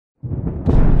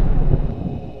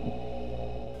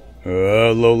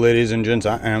Hello ladies and gents,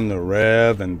 I am the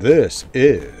Rev, and this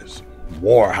is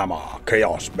Warhammer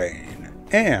Chaosbane.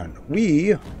 And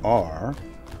we are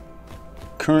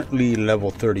currently level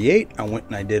 38. I went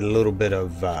and I did a little bit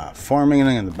of farming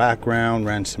in the background,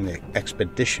 ran some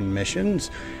expedition missions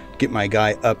to get my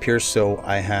guy up here, so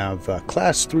I have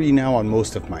class 3 now on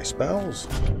most of my spells.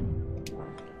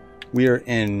 We are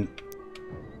in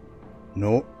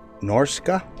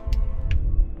Norska,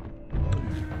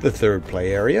 the third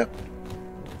play area.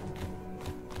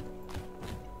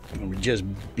 And we just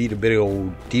beat a bit of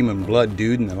old demon blood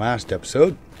dude in the last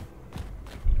episode.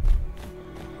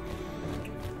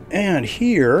 And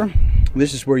here,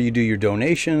 this is where you do your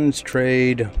donations,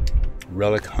 trade,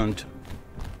 relic hunt,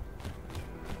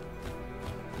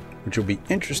 which will be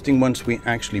interesting once we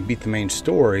actually beat the main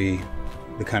story,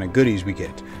 the kind of goodies we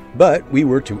get. But we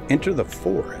were to enter the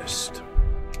forest.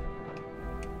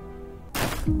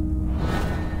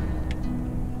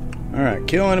 Alright,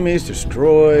 kill enemies,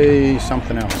 destroy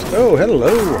something else. Oh,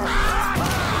 hello!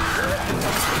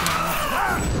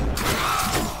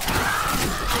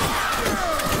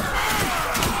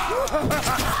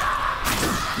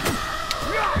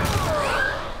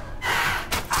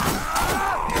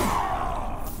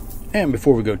 And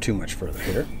before we go too much further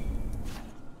here,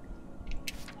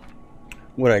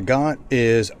 what I got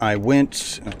is I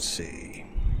went, let's see.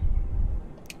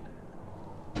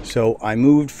 So I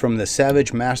moved from the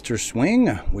Savage Master Swing,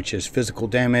 which is physical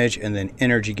damage and then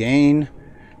energy gain,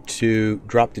 to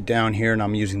dropped it down here, and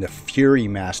I'm using the Fury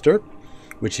Master,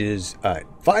 which is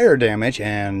fire damage,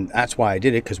 and that's why I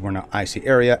did it, because we're in an icy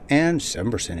area, and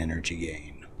 7% energy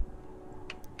gain.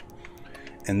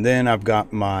 And then I've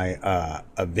got my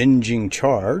Avenging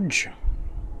Charge,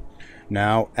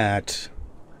 now at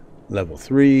level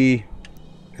 3,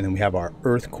 and then we have our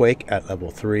Earthquake at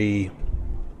level 3.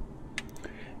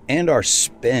 And our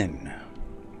spin.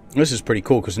 This is pretty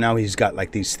cool because now he's got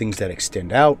like these things that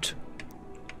extend out.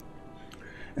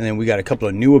 And then we got a couple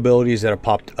of new abilities that have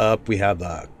popped up. We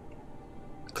have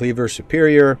Cleaver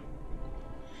Superior.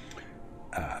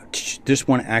 This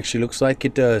one actually looks like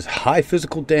it does high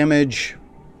physical damage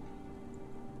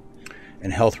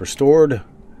and health restored.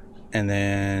 And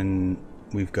then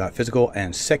we've got physical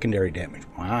and secondary damage.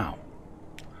 Wow.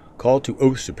 Call to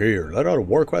Oath Superior. Let out a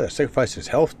war cry that sacrifices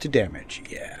health to damage.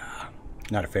 Yeah.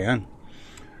 Not a fan.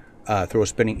 Throw a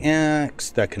spinning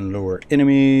axe that can lure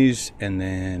enemies, and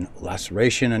then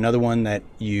laceration, another one that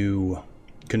you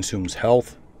consumes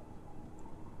health.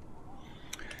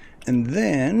 And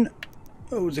then,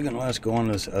 oh, is it gonna let us go on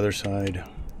this other side?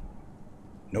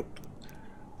 Nope.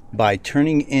 By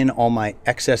turning in all my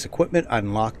excess equipment, I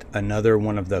unlocked another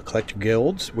one of the collector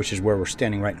guilds, which is where we're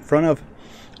standing right in front of.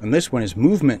 And this one is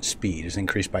movement speed is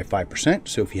increased by 5%.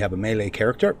 So if you have a melee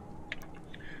character,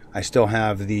 I still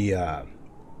have the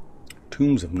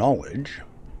Tombs of Knowledge.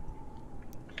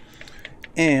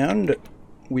 And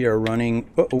we are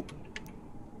running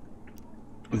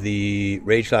the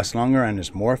Rage lasts longer and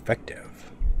is more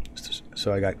effective.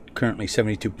 So I got currently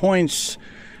 72 points,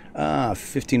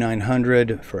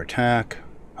 5,900 for attack,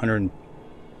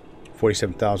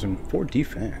 147,000 for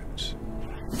defense.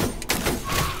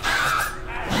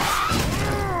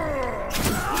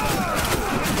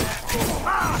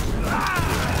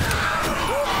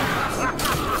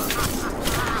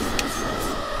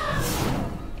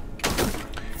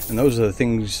 And those are the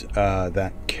things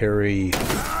that carry...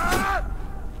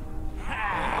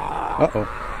 Uh-oh.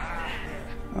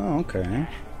 Oh, okay.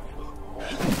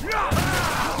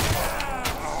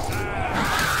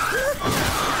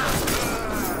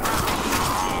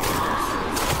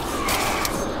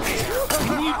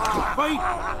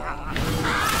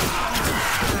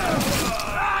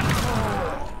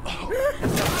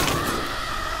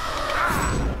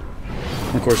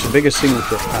 Of course, the biggest thing with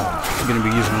the, I'm going to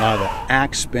be using a lot of the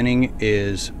axe spinning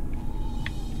is...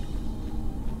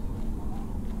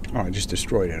 Oh, I just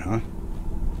destroyed it, huh?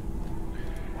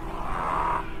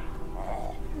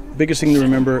 Biggest thing to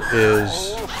remember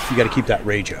is you got to keep that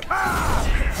rage up.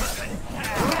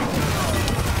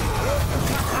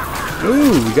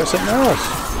 Ooh, we got something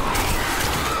else.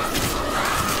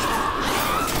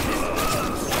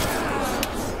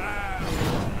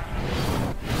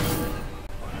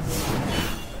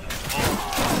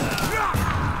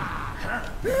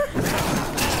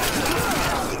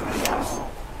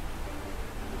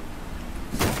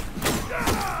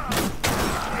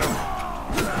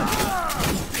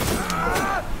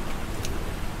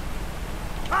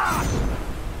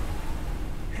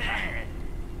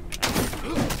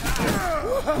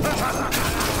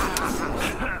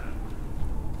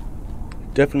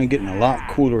 Definitely getting a lot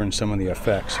cooler in some of the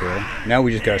effects here. Now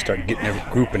we just got to start getting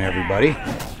grouping everybody.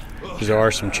 Because there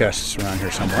are some chests around here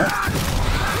somewhere.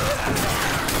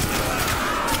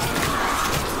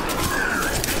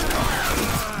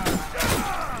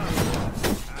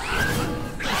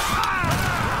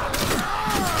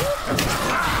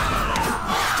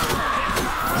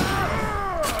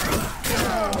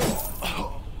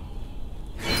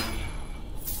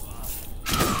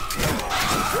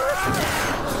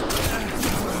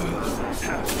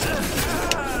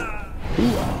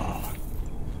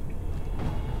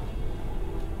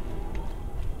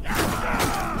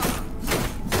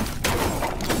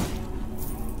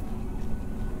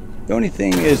 The only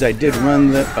thing is, I did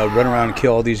run around and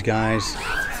kill all these guys.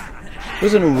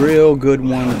 Wasn't a real good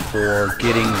one for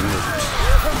getting loot.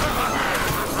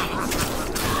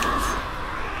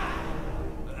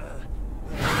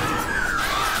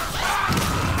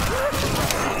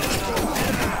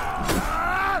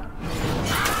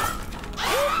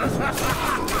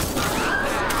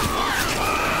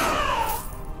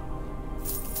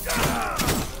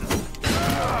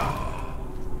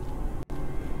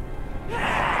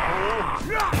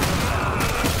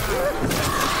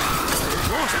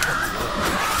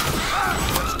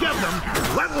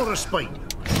 Respite.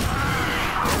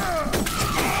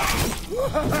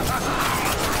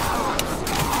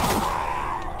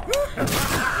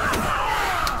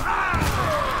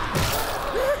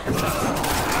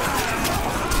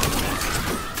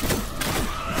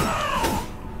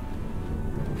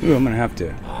 Ooh, I'm gonna have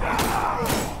to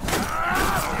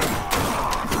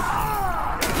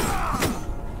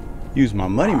use my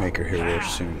moneymaker here real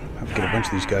soon. I have to get a bunch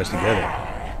of these guys together.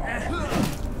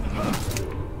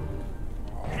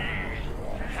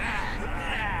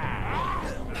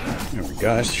 There we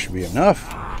go, this should be enough.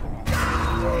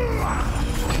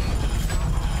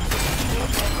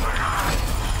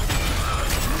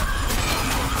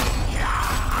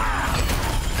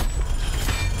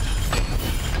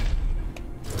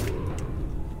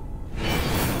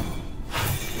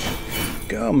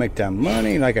 Go make that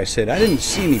money. Like I said, I didn't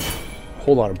see any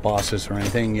whole lot of bosses or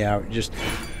anything. Yeah, just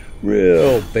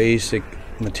real basic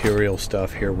material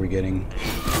stuff here we're getting.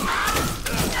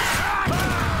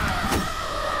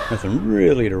 Nothing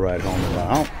really to write home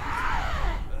about.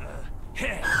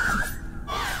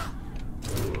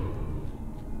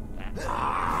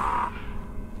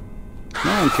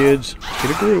 Come on, kids.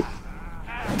 Get a group.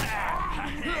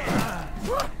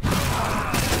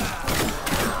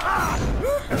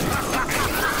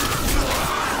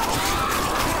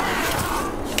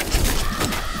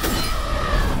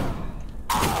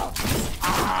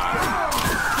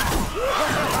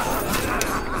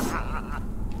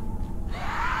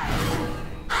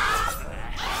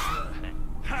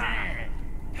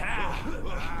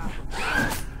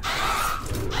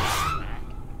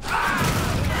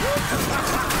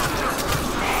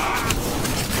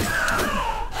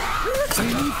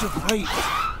 To fight.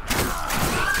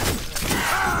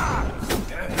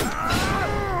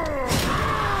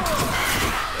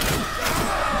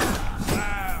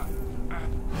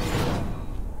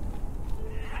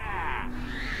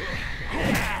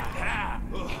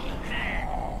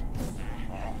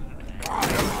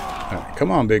 Right,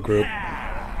 come on, big group.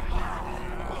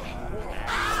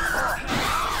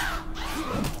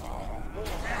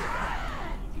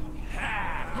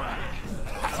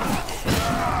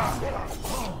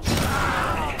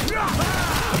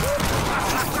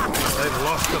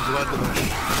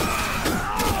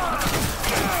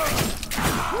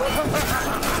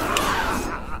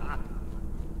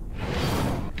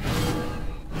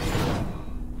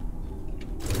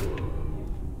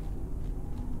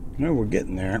 No, we're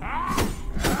getting there.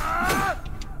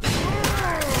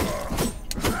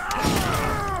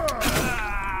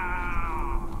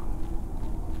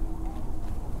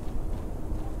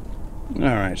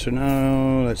 Alright, so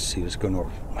now let's see, let's go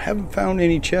north. I haven't found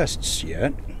any chests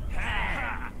yet.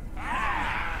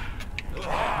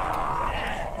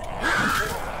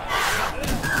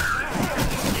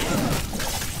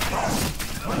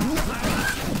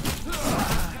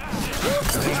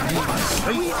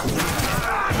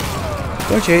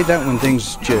 Don't you hate that when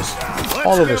things just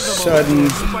all of a sudden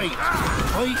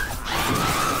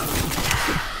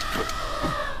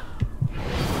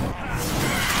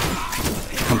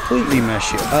completely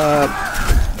mess you up?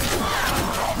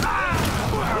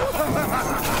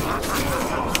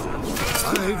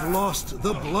 I've lost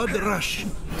the blood rush.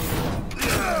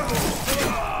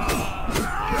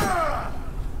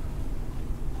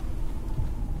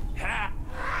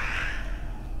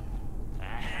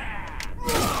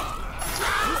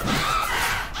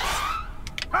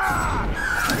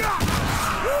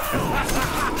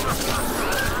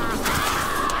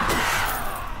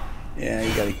 Yeah,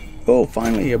 you gotta... Oh,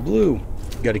 finally, a blue.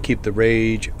 Got to keep the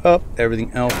rage up,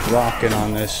 everything else rocking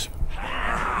on this,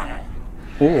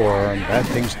 or bad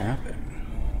things happen.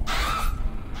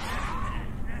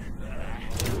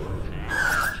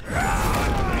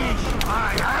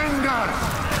 My anger!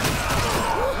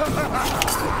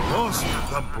 Lost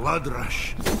the blood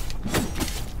rush.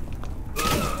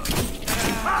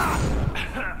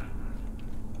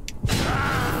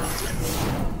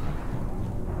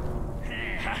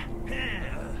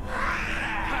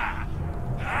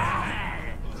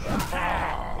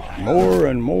 More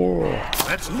and more.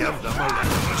 Let's give them a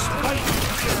little respite.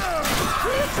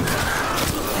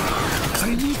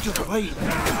 I need to fight.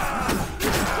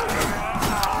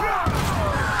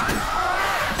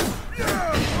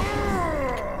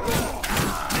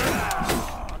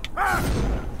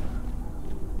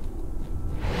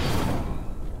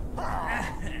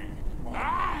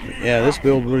 Yeah, this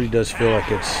build really does feel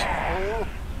like it's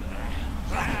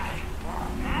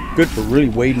good for really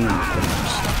wading into things.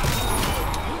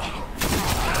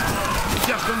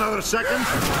 Just another second to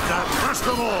crush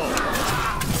them all.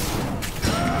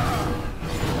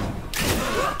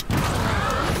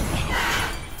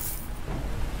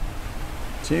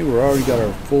 See, we're already got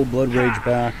our full blood rage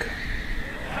back.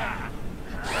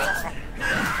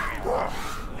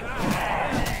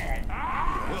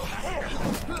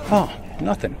 Oh,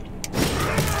 nothing.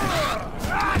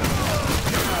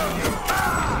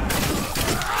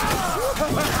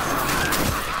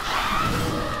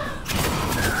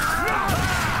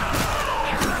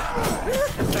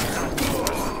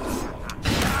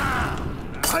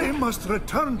 I must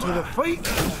return to the fight.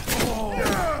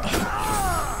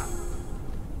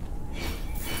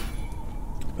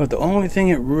 But the only thing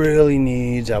it really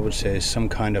needs, I would say, is some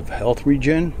kind of health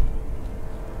regen.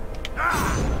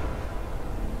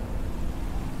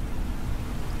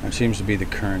 That seems to be the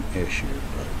current issue.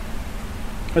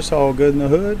 But it's all good in the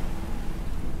hood.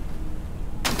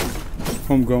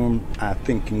 Homegrown, I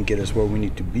think, can get us where we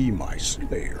need to be, my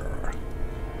slayer.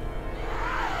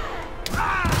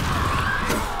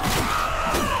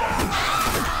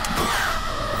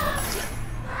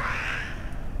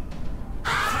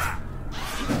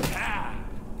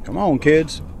 Come on,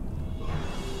 kids.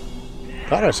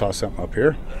 Thought I saw something up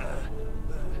here.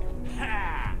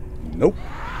 Nope.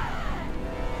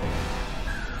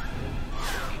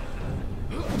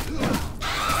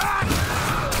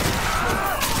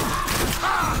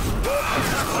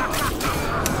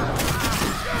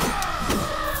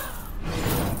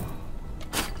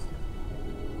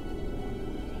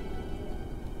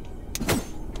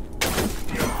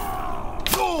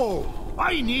 Go!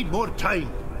 I need more time.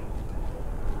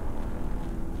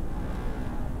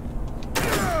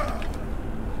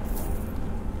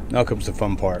 Now comes the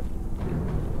fun part.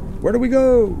 Where do we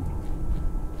go?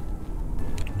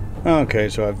 Okay,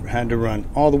 so I've had to run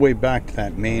all the way back to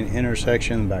that main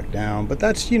intersection, back down. But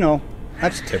that's, you know,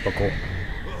 that's typical.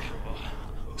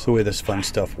 It's the way this fun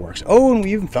stuff works. Oh, and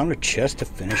we even found a chest to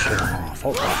finish it off.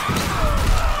 All right.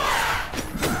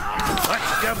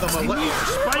 Let's give them a little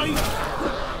respite.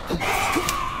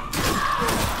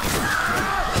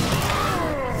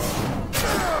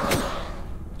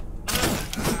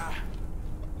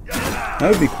 That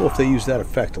would be cool if they used that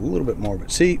effect a little bit more, but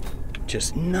see,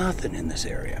 just nothing in this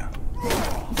area.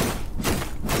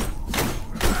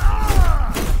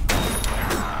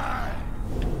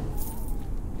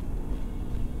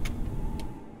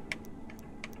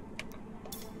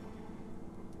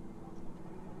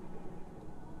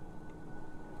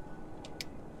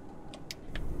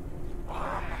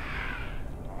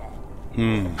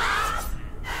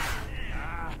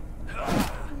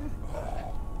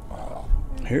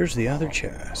 Here's the other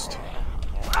chest.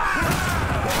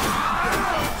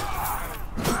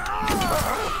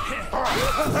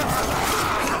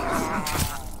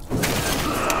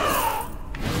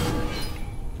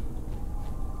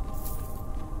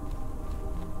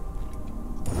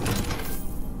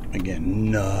 Again,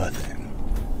 nothing.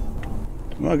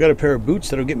 Well, I got a pair of boots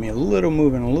that'll get me a little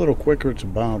moving a little quicker. It's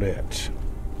about it.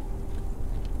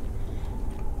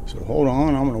 So hold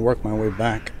on, I'm going to work my way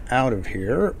back out of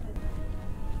here.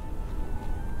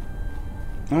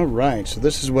 Alright, so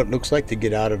this is what it looks like to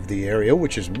get out of the area,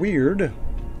 which is weird.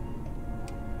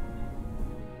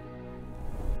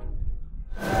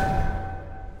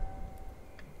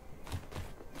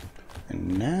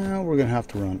 And now we're going to have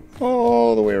to run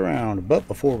all the way around. But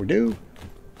before we do,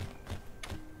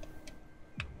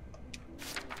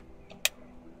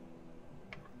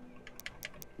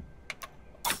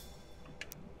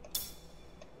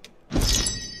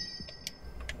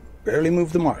 barely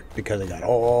moved the mark because I got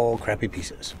all crappy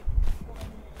pieces.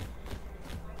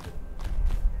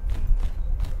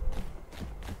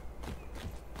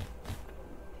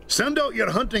 Send out your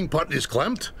hunting parties,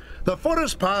 Clement. The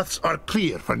forest paths are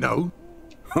clear for now.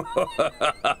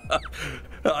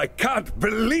 I can't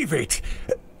believe it!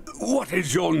 What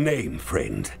is your name,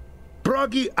 friend?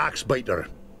 Bragi Axbiter.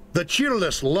 The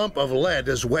cheerless lump of lead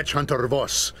is Witch Hunter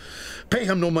Voss. Pay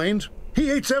him no mind. He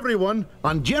hates everyone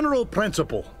on general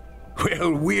principle.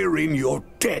 Well, we're in your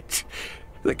debt.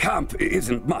 The camp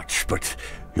isn't much, but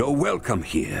you're welcome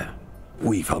here.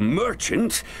 We've a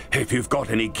merchant, if you've got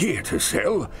any gear to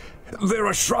sell. There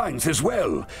are shrines as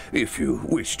well, if you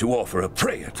wish to offer a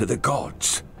prayer to the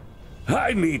gods.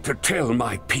 I need to tell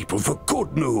my people the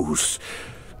good news.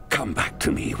 Come back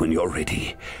to me when you're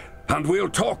ready, and we'll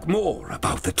talk more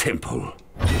about the temple.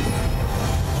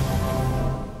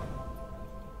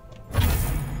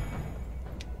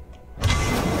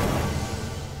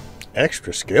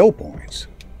 Extra skill points.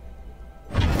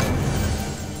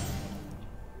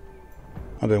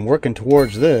 I've been working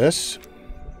towards this.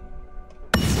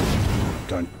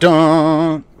 Dun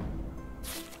dun!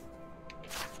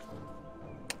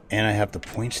 And I have the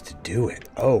points to do it.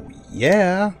 Oh,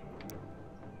 yeah.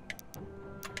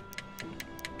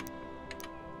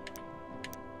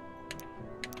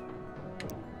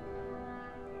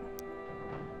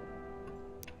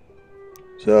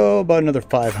 So, about another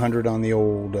 500 on the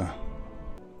old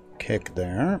kick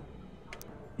there.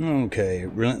 Okay,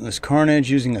 Relentless Carnage.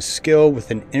 Using a skill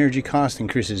with an energy cost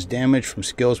increases damage from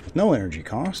skills with no energy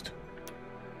cost.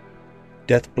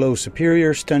 Death Blow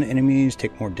Superior. Stun enemies,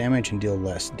 take more damage and deal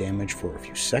less damage for a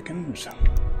few seconds.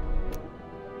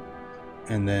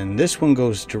 And then this one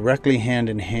goes directly hand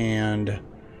in hand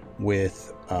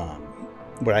with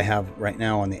what I have right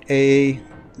now on the A.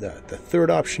 The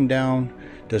third option down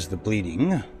does the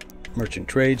bleeding. Merchant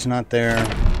Trade's not there.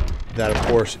 That, of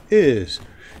course, is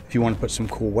if you want to put some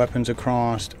cool weapons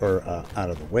across or out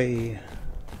of the way.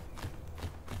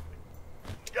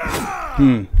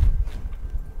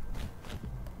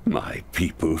 My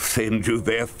people send you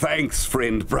their thanks,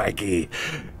 friend Bragi.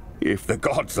 If the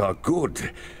gods are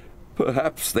good,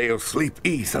 perhaps they'll sleep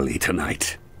easily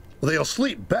tonight. They'll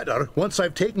sleep better once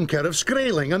I've taken care of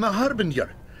Skraeling and the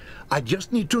Harbinger. I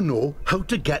just need to know how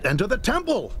to get into the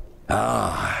temple.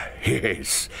 Ah,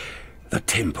 yes. The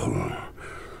temple.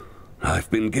 I've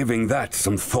been giving that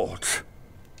some thought.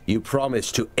 You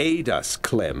promised to aid us,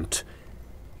 Clement.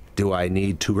 Do I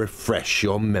need to refresh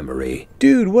your memory?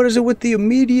 Dude, what is it with the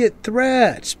immediate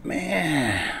threats?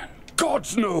 Man.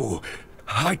 Gods no!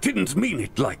 I didn't mean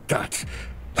it like that.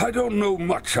 I don't know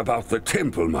much about the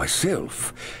temple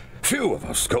myself. Few of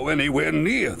us go anywhere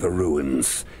near the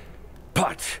ruins.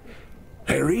 But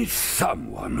there is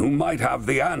someone who might have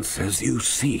the answers you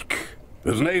seek.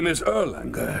 His name is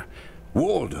Erlanger.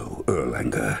 Waldo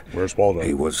Erlanger. Where's Waldo?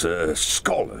 He was a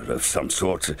scholar of some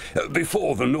sort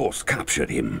before the Norse captured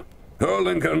him.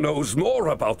 Erlanger knows more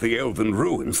about the elven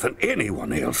ruins than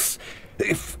anyone else.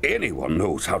 If anyone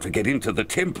knows how to get into the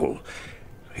temple,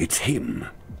 it's him.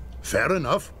 Fair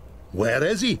enough. Where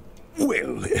is he?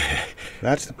 Well,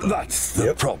 That's the problem. that's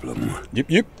the problem.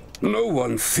 Yep. No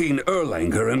one's seen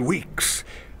Erlanger in weeks.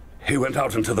 He went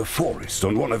out into the forest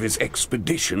on one of his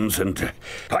expeditions, and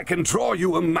I can draw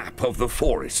you a map of the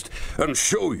forest and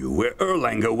show you where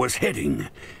Erlanger was heading.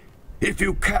 If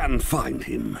you can find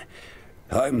him,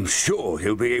 I'm sure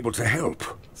he'll be able to help.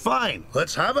 Fine,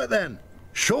 let's have it then.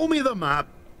 Show me the map.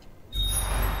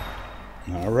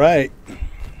 All right.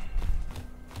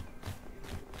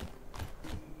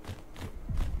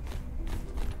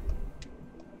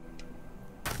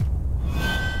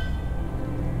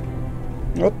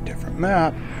 Oh, different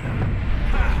map.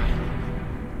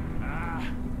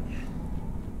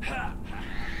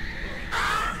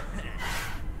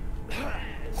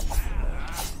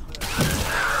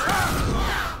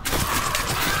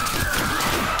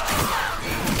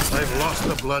 I've lost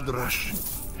the blood rush.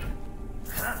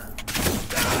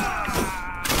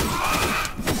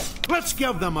 Let's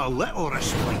give them a little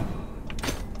respite.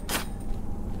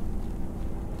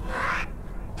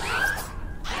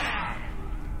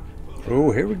 Oh,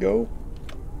 here we go.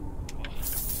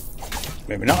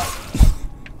 Maybe not.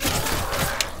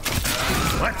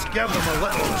 Let's give them a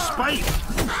little respite.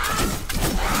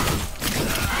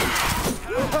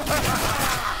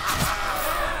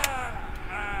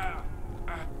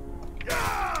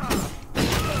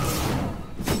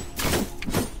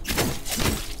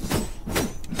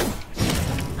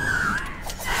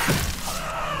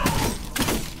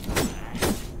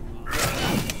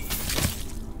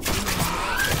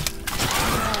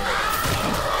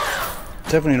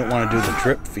 Definitely don't want to do the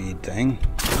drip feed thing.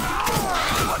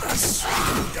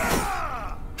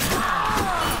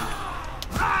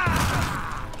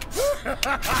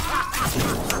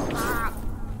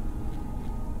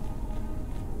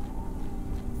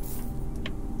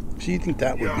 So you think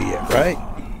that would be it, right?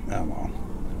 Oh, well.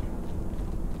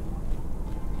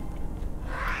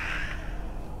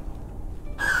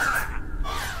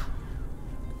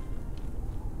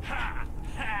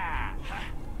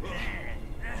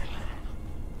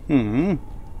 Hmm.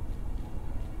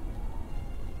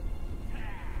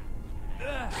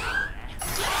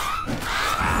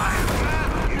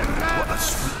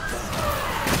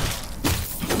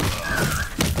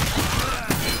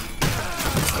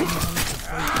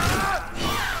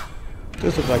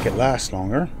 Does look like it lasts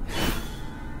longer.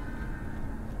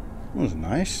 That was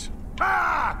nice.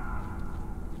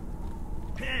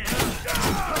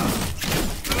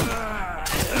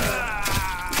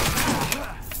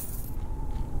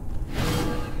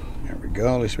 There we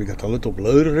go. At least we got the little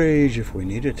blood rage if we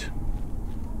need it.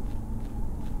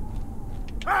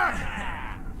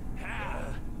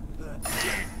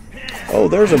 Oh,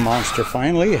 there's a monster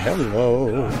finally.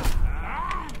 Hello.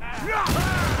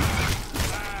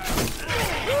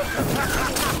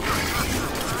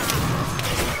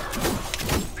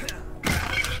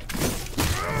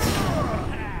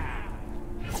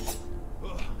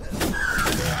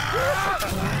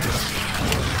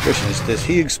 Question is, does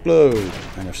he explode?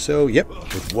 And if so, yep.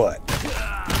 With what?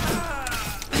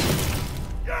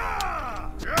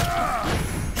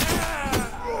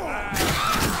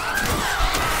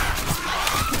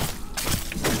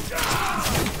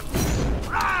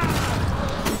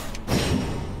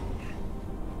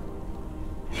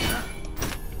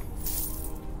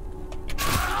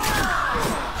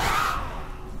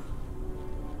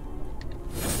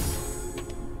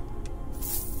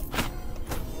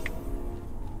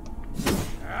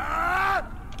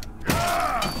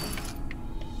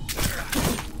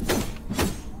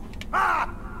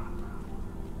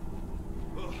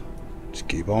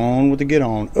 Keep on with the get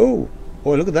on. Oh,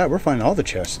 boy, look at that. We're finding all the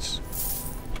chests.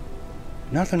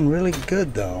 Nothing really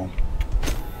good, though.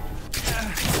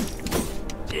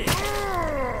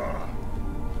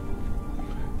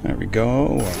 There we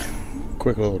go.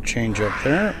 Quick little change up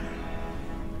there.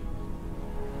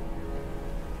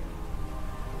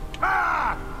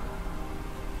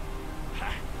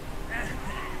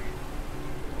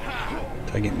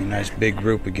 I get me a nice big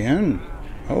group again.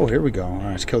 Oh, here we go. All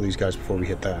right, let's kill these guys before we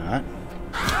hit that.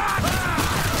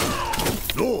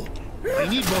 No, I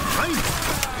need more time.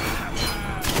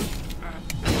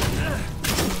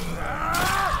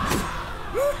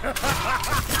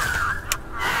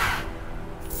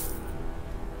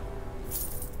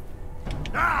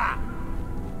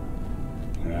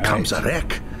 Right. Comes a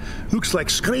wreck. Looks like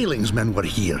Skraeling's men were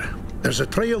here. There's a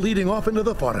trail leading off into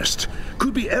the forest.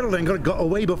 Could be Erlanger got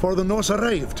away before the Norse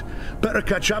arrived. Better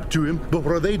catch up to him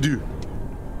before they do.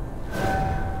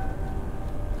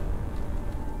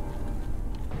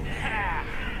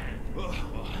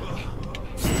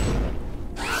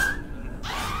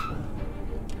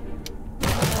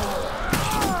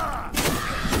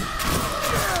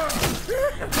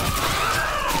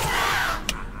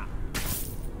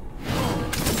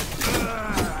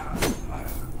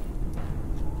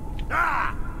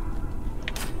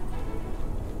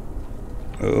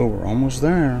 Oh, we're almost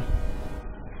there.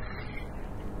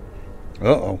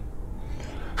 Uh-oh.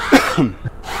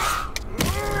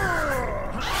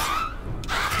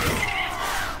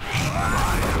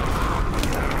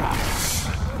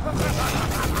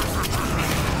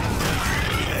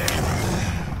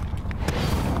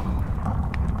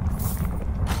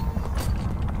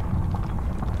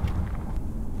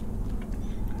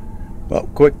 Well,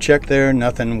 quick check there.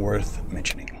 Nothing worth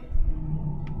mentioning.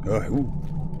 Oh, ooh.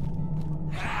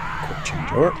 Quick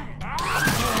change over.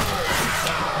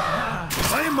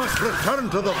 I must return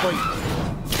to the fight.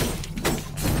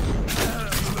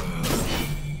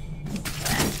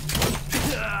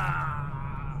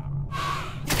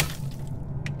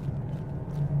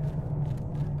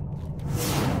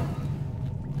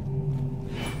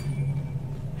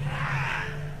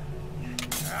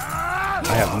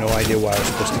 I have no idea why I was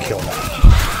supposed to kill that.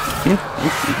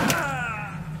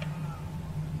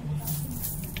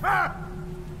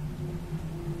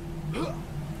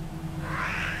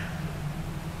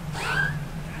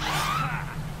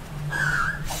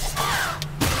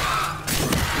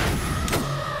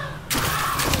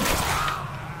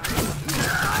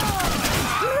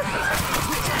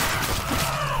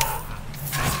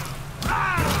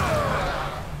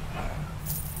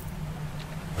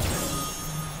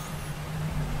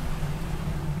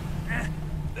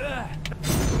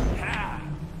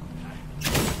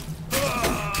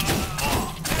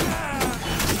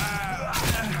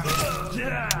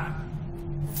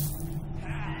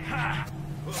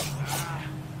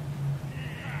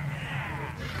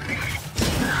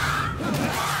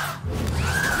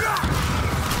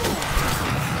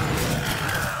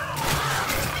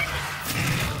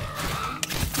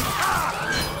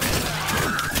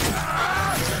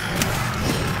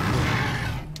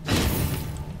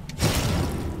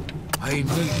 I need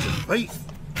to fight.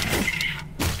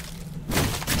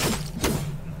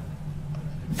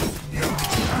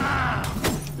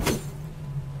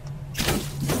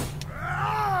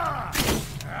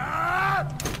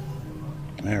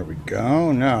 There we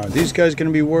go. Now, are these guys going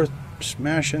to be worth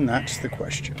smashing? That's the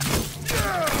question.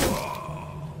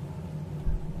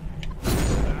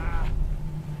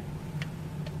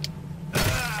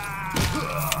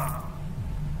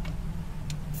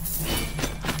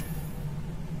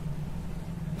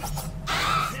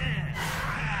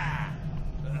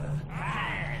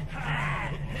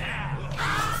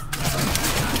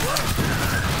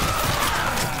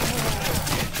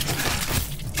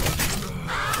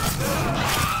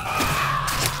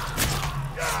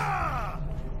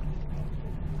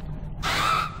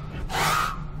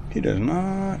 He does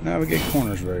not navigate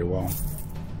corners very well.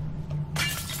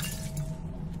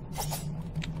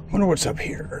 Wonder what's up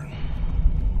here.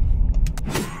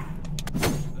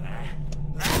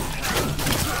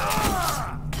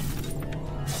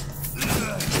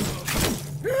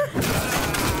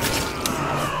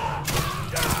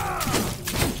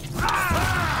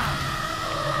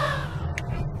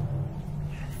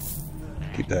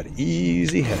 Keep that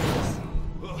easy health.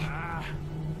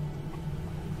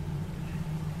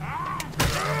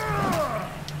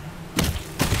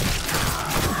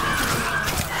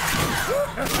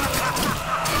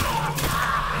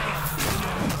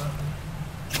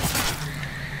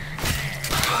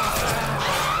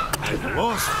 I've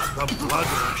lost the blood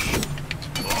rush.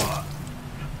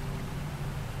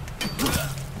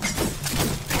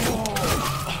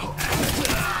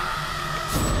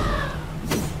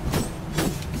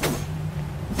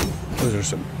 Those are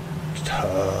some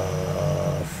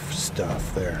tough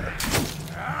stuff there.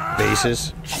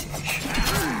 Bases.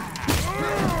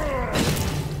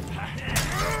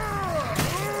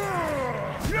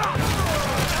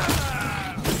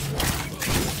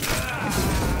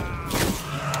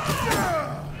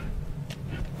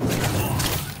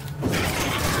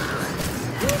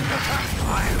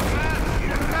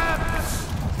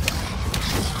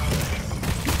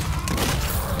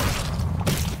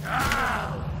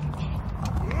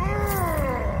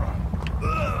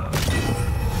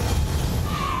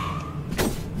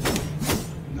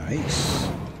 Nice.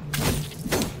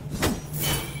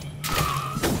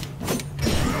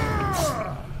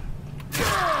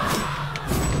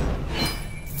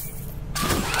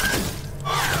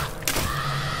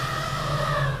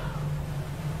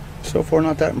 So far,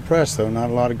 not that impressed, though. Not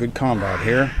a lot of good combat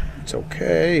here. It's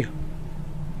okay.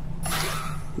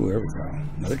 Ooh, there we go.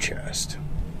 Another chest.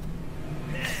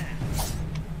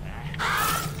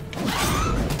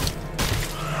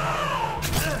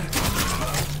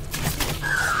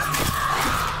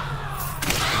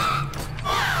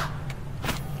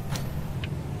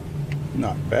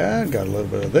 Not bad. Got a little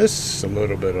bit of this, a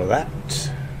little bit of that.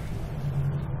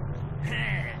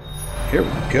 Here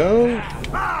we go.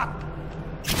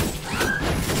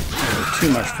 Too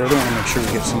much further. I want to make sure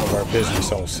we get some of our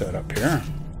business all set up here.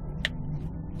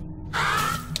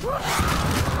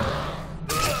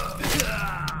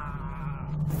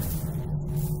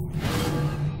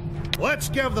 Let's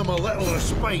give them a little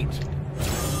respite.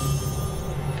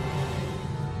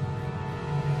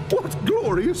 What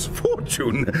glorious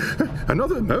fortune!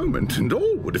 Another moment and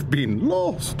all would have been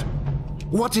lost.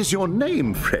 What is your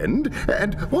name, friend?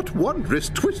 And what wondrous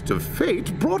twist of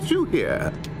fate brought you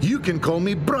here? You can call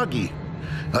me Bragi.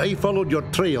 I followed your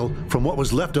trail from what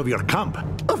was left of your camp.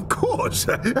 Of course,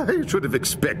 I should have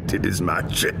expected as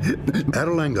much.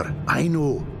 Erlanger, I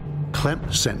know.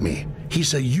 Clem sent me. He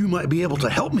said you might be able to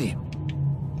help me.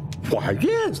 Why,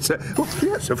 yes.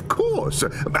 Yes, of course.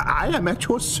 I am at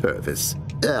your service.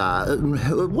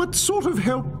 What sort of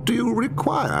help do you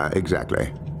require,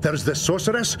 exactly? There's this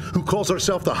sorceress who calls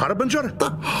herself the Harbinger.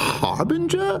 The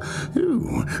Harbinger?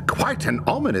 Ooh, quite an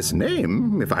ominous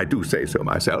name, if I do say so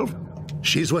myself.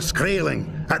 She's with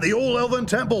Skraeling at the old elven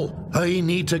temple. I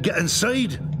need to get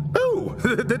inside. Oh,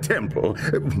 the temple.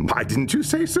 Why didn't you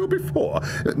say so before?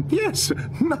 Yes,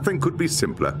 nothing could be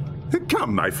simpler.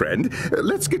 Come, my friend,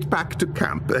 let's get back to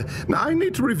camp. I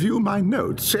need to review my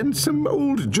notes and some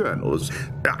old journals.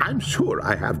 I'm sure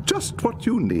I have just what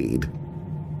you need.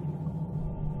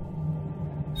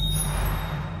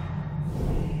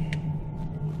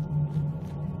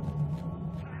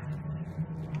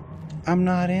 I'm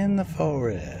not in the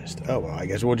forest. Oh, well, I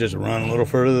guess we'll just run a little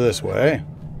further this way.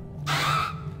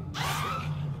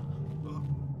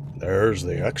 There's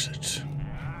the exits.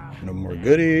 No more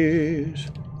goodies.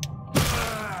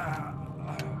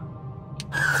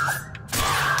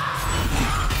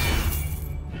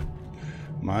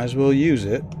 Might as well use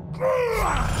it.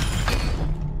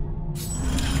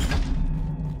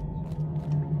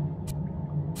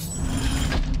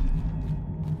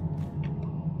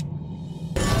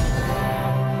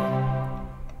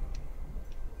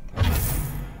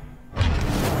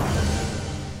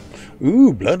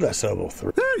 Ooh, bloodlust level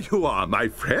 3. There you are, my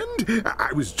friend.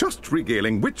 I was just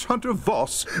regaling Witch Hunter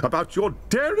Voss about your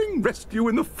daring rescue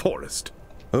in the forest.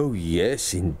 Oh,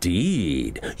 yes,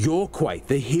 indeed. You're quite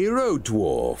the hero,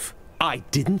 Dwarf. I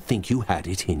didn't think you had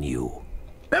it in you.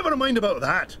 Never mind about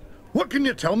that. What can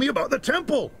you tell me about the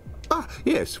temple? Ah,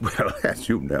 yes, well, as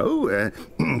you know,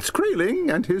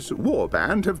 Skraeling and his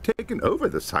warband have taken over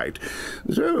the site,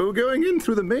 so going in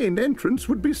through the main entrance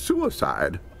would be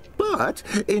suicide. But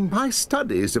in my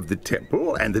studies of the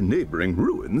temple and the neighboring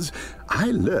ruins,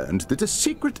 I learned that a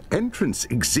secret entrance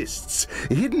exists,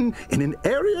 hidden in an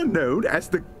area known as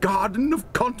the Garden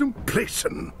of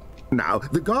Contemplation. Now,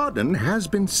 the garden has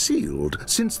been sealed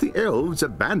since the elves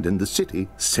abandoned the city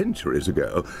centuries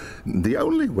ago. The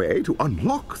only way to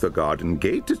unlock the garden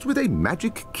gate is with a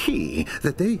magic key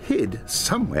that they hid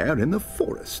somewhere in the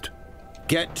forest.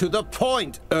 Get to the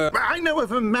point, I know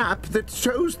of a map that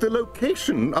shows the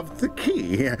location of the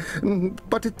key,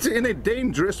 but it's in a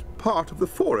dangerous part of the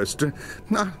forest.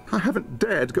 I haven't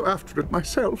dared go after it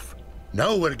myself.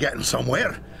 Now we're getting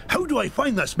somewhere. How do I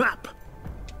find this map?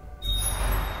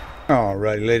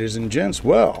 Alright, ladies and gents,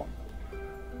 well,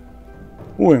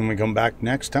 when we come back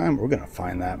next time, we're going to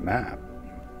find that map.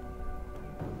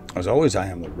 As always, I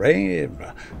am the Rave.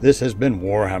 This has been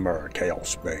Warhammer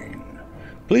Chaosbane.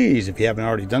 Please, if you haven't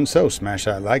already done so, smash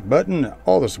that like button.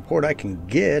 All the support I can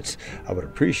get, I would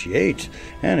appreciate.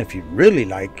 And if you really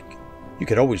like, you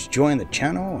could always join the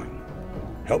channel and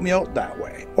help me out that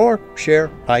way. Or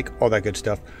share, like, all that good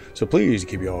stuff. So please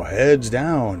keep your heads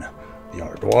down. The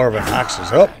Dwarven axe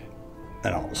is up.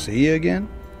 And I'll see you again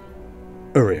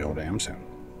real damn soon.